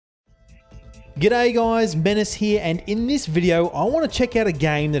G'day guys, Mennace here, and in this video I want to check out a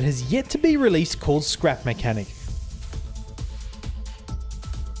game that has yet to be released called Scrap Mechanic.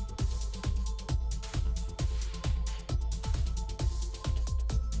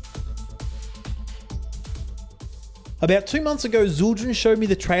 About 2 months ago, Zueljin showed me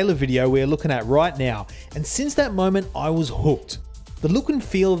the trailer video we're looking at right now, and since that moment I was hooked. The look and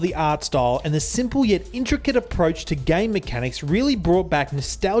feel of the art style and the simple yet intricate approach to game mechanics really brought back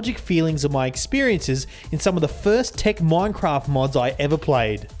nostalgic feelings of my experiences in some of the first tech Minecraft mods I ever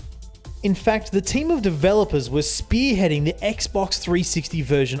played. In fact, the team of developers was spearheading the Xbox 360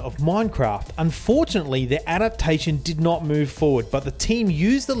 version of Minecraft. Unfortunately, their adaptation did not move forward, but the team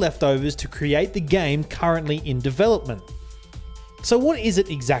used the leftovers to create the game currently in development. So what is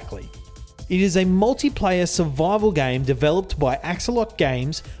it exactly? It is a multiplayer survival game developed by Axolot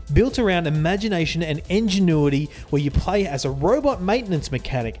Games, built around imagination and ingenuity, where you play as a robot maintenance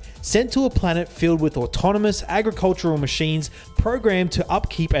mechanic sent to a planet filled with autonomous agricultural machines programmed to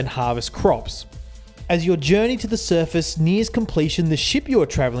upkeep and harvest crops. As your journey to the surface nears completion, the ship you are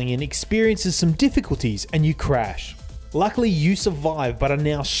traveling in experiences some difficulties and you crash. Luckily you survive, but are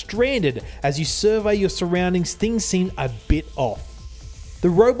now stranded. As you survey your surroundings, things seem a bit off. The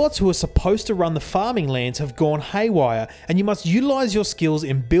robots who are supposed to run the farming lands have gone haywire, and you must utilize your skills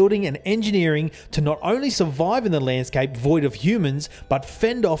in building and engineering to not only survive in the landscape void of humans, but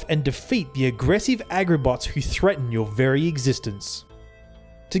fend off and defeat the aggressive agribots who threaten your very existence.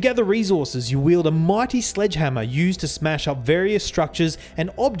 To gather resources, you wield a mighty sledgehammer used to smash up various structures and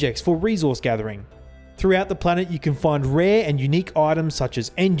objects for resource gathering. Throughout the planet you can find rare and unique items such as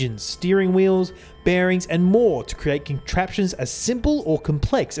engines, steering wheels, bearings and more to create contraptions as simple or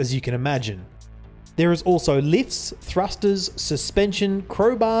complex as you can imagine. There is also lifts, thrusters, suspension,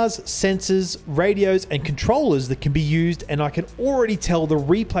 crowbars, sensors, radios and controllers that can be used, and I can already tell the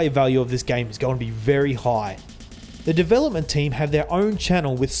replay value of this game is going to be very high. The development team have their own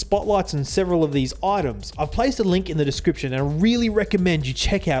channel with spotlights on several of these items. I've placed a link in the description and I really recommend you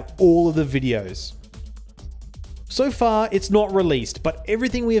check out all of the videos. So far, it's not released, but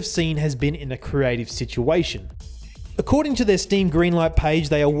everything we have seen has been in a creative situation. According to their Steam Greenlight page,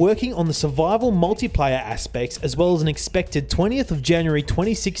 they are working on the survival multiplayer aspects as well as an expected 20th of January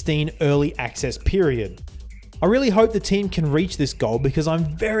 2016 early access period. I really hope the team can reach this goal because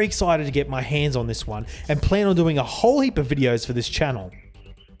I'm very excited to get my hands on this one and plan on doing a whole heap of videos for this channel.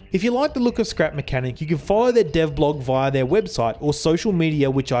 If you like the look of Scrap Mechanic, you can follow their dev blog via their website or social media,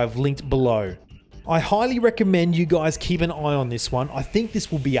 which I've linked below. I highly recommend you guys keep an eye on this one. I think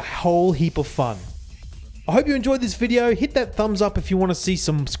this will be a whole heap of fun. I hope you enjoyed this video. Hit that thumbs up if you want to see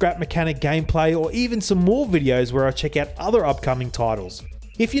some Scrap Mechanic gameplay or even some more videos where I check out other upcoming titles.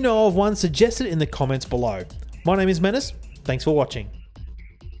 If you know of one, suggest it in the comments below. My name is Mennace. Thanks for watching.